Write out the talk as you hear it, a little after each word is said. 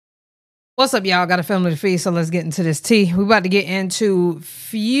What's up, y'all? Got a family to feed, so let's get into this tea. We're about to get into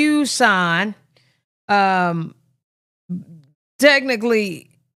Fusion. Technically,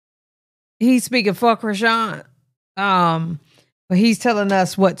 he's speaking for Chrisean. But he's telling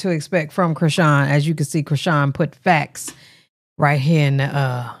us what to expect from Chrisean. As you can see, Chrisean put facts right here in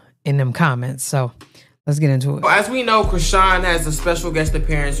them comments. So let's get into it. As we know, Chrisean has a special guest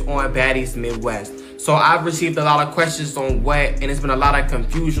appearance on Baddies Midwest. So I've received a lot of questions on what, and it's been a lot of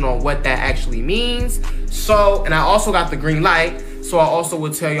confusion on what that actually means. So, and I also got the green light. So I also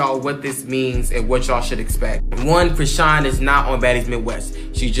will tell y'all what this means and what y'all should expect. One, Chrisean is not on Baddies Midwest.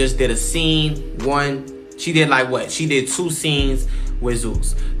 She just did a scene. She did like what? She did 2 scenes with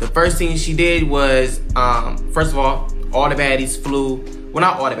Zeus. The first scene she did was, first of all the baddies flew. Well,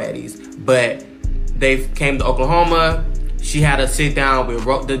 not all the baddies, but they came to Oklahoma. She had a sit down with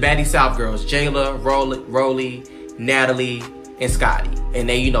the Baddie South girls, Jayla, Rolly, Natalie, and Scotty. And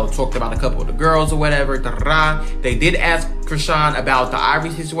they, talked about a couple of the girls or whatever. They did ask Chrisean about the Ivory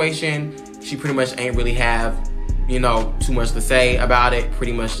situation. She pretty much ain't really have, too much to say about it.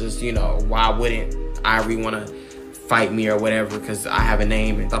 Pretty much just, why wouldn't Ivory want to fight me or whatever, because I have a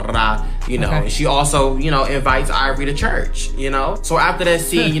name and okay. And she also, invites Ivory to church, So after that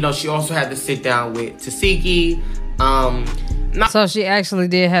scene, she also had to sit down with Tesehki. So she actually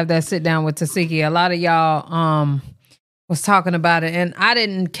did have that sit down with Tesehki. A lot of y'all was talking about it, and I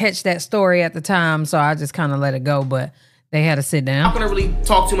didn't catch that story at the time, so I just kind of let it go, but they had to sit down. I'm not gonna really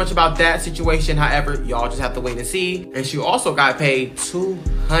talk too much about that situation. However, y'all just have to wait and see. And she also got paid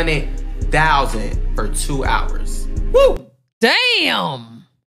 $200,000 for 2 hours. Woo! Damn!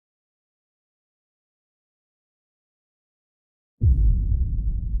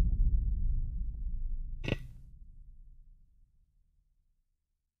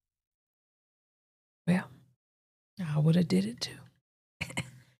 Well, I would have did it too.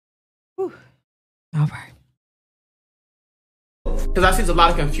 Whew. All right. Because I see a lot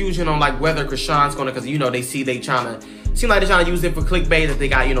of confusion on like whether Chrisean's gonna, because they seem like they're trying to use it for clickbait, that they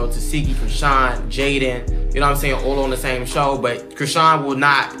got, Tesehki, Chrisean, Jaden, what I'm saying, all on the same show. But Chrisean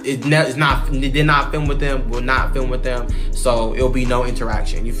did not film with them, will not film with them. So it'll be no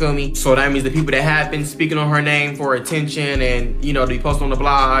interaction. You feel me? So that means the people that have been speaking on her name for attention and, to be posting on the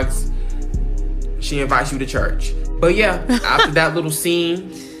blogs, she invites you to church. But yeah, after that little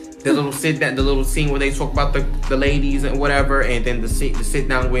scene, the little scene where they talk about the ladies and whatever, and then the sit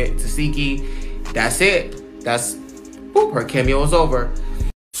down with Tesehki, that's it. Boop, her cameo is over.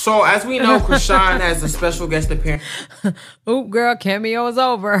 So as we know, Chrisean has a special guest appearance. Oop, girl, cameo is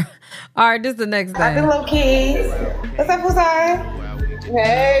over. All right, this is the next thing. I've been low key. What's up, Pusai?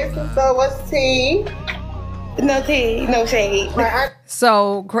 Hey, so what's tea? No tea, no shade.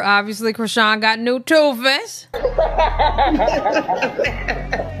 So obviously, Chrisean got new toothpaste. But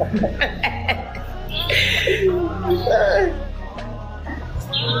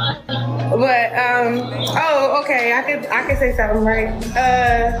oh, okay, I could say something, right?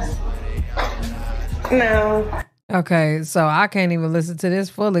 No. Okay, so I can't even listen to this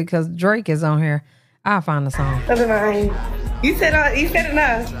fully because Drake is on here. I'll find the song. Doesn't mind. You said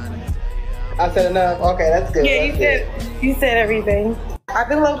enough. I said enough. Okay, that's good. Yeah, you said everything. I've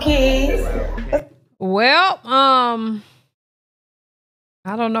been low key. Well, I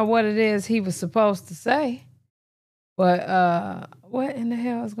don't know what it is he was supposed to say, but what in the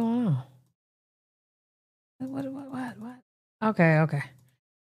hell is going on? What? Okay.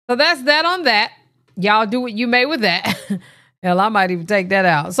 So that's that on that. Y'all do what you may with that. Hell, I might even take that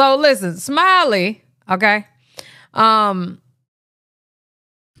out. So listen, Smiley, okay,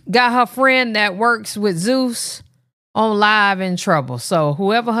 got her friend that works with Zeus on live in trouble. So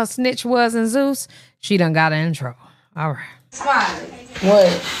whoever her snitch was in Zeus, she done got her in trouble. All right. Smiley.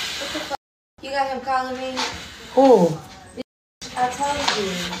 What? You got him calling me? Who? I told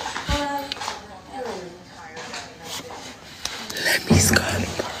you. Let me Scotty.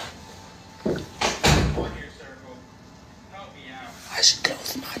 Why she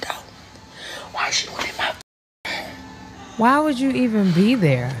closed my door? Why she went in my... Why would you even be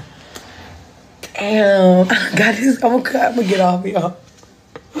there? Damn, I got this. I'm gonna get off y'all.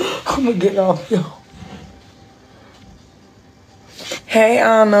 Hey,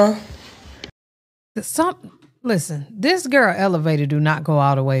 Anna. Listen, this girl elevator do not go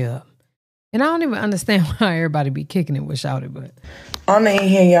all the way up. And I don't even understand why everybody be kicking it with Shouty, but... Anna ain't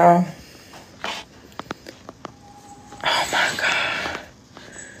here, y'all. Oh, my God.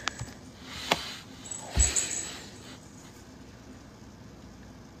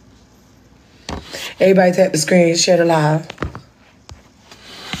 Everybody tap the screen, share the live.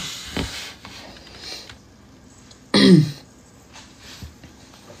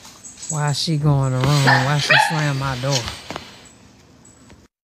 Why she go in the room? Why she slam my door?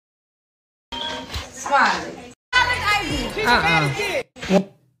 Smiley.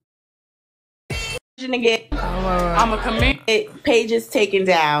 Again. I'm a commit. Page is taken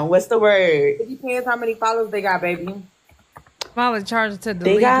down. What's the word? It depends how many followers they got, baby. Smiley charges to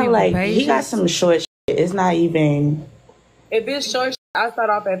delete They got people like pages. he got some short shit. It's not even. If it's short, I start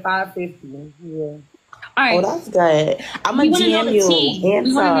off at 550. Yeah. All right. Oh, that's good. I'm gonna DM you.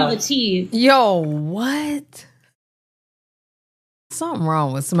 We want to know the tea. Yo, what? Something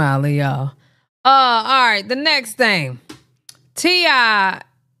wrong with Smiley, y'all. All right, the next thing. T.I.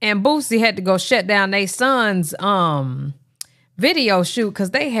 and Boosie had to go shut down their son's video shoot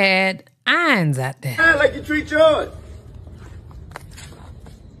because they had irons out there. Like you treat yours.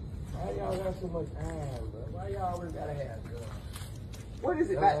 Why y'all got so much iron, bro? Why y'all always gotta have guns? What is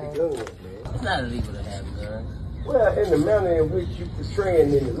it about the guns, man? It's not illegal to have guns. Well, in the manner in which you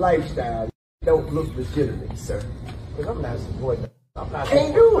portraying in the lifestyle, don't look legitimate, sir. Because I'm not supporting it.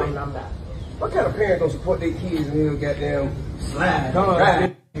 Can't do it. I'm not. What kind of parent don't support their kids and they'll goddamn slide,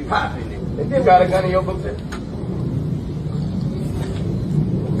 guns, popping it? And then got a gun in your book.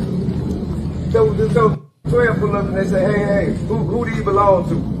 So 12 pull up and they say, hey, who do you belong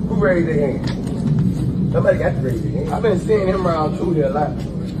to? Who raised their hand? Somebody got to raise their hand. I've been seeing him around too here a lot.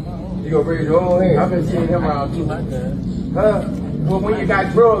 You gonna raise your own hand? I've been seeing him around too. Huh? Well, when you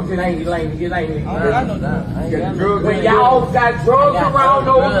got drugs, it ain't like. I know that. When y'all got drugs around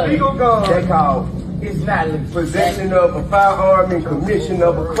those legal guns, they call it's not possession of a firearm and commission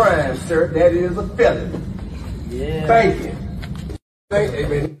of a crime, sir. That is a felony. Yeah. Thank you. Thank you,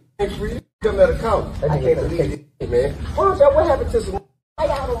 man. Thanks for you. Come out of count. I can't believe it, man. What happened to some? Why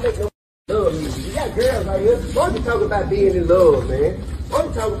y'all don't make no love music? You got girls out here. Why don't you talk about being in love, man? Why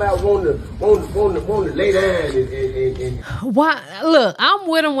don't you talk about wanting to lay down and Why? Look, I'm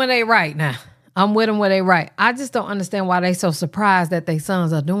with them when they right now. I'm with them when they right. I just don't understand why they so surprised that their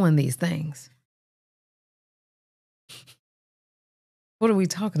sons are doing these things. What are we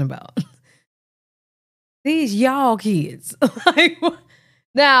talking about? These y'all kids. Like,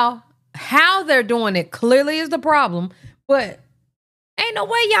 now, how they're doing it clearly is the problem, but ain't no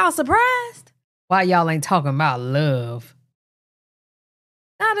way y'all surprised. Why y'all ain't talking about love?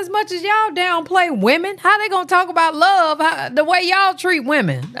 Not as much as y'all downplay women. How they gonna talk about love the way y'all treat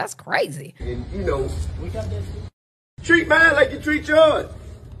women? That's crazy. And, you know, treat mine like you treat yours.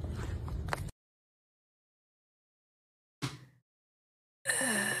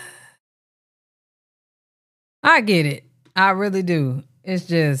 I get it. I really do. It's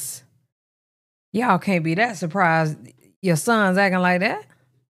just, y'all can't be that surprised your son's acting like that.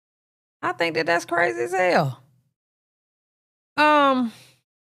 I think that that's crazy as hell.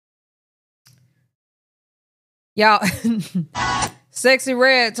 Y'all, Sexy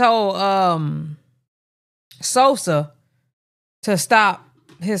Red told Sosa to stop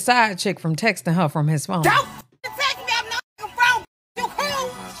his side chick from texting her from his phone. Don't text me, I'm not your phone. You cool?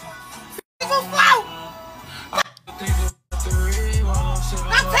 You slow?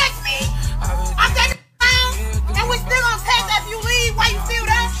 Don't text me. I'm taking the phone, and we still gonna text after you leave. Why you still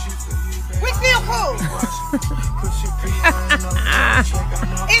there? We still cool.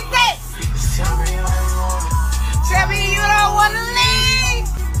 It's that. Tell me you don't want to leave.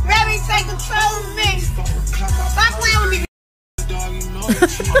 Baby, take control of me. Stop playing with me.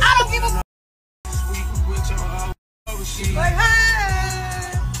 I don't give a like,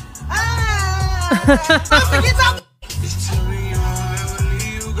 don't forget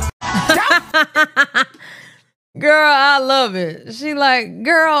Girl, I love it. She like,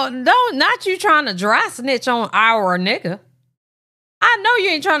 girl, not you trying to dry snitch on our nigga. I know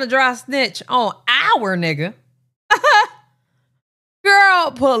you ain't trying to dry snitch on our nigga.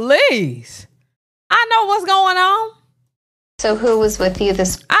 Girl, please. I know what's going on. So who was with you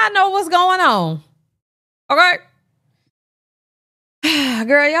this? I know what's going on. Okay.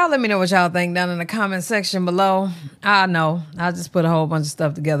 Girl, y'all let me know what y'all think down in the comment section below. I know. I just put a whole bunch of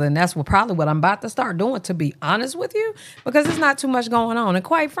stuff together, and that's probably what I'm about to start doing, to be honest with you, because there's not too much going on. And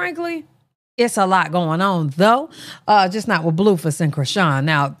quite frankly, it's a lot going on, though. Just not with Blueface and Chrisean.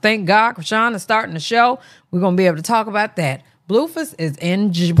 Now, thank God Chrisean is starting the show. We're going to be able to talk about that. Blueface is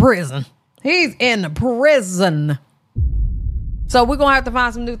in prison. He's in prison. So we're going to have to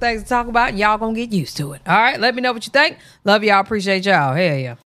find some new things to talk about, and y'all going to get used to it. All right? Let me know what you think. Love y'all. Appreciate y'all. Hell yeah.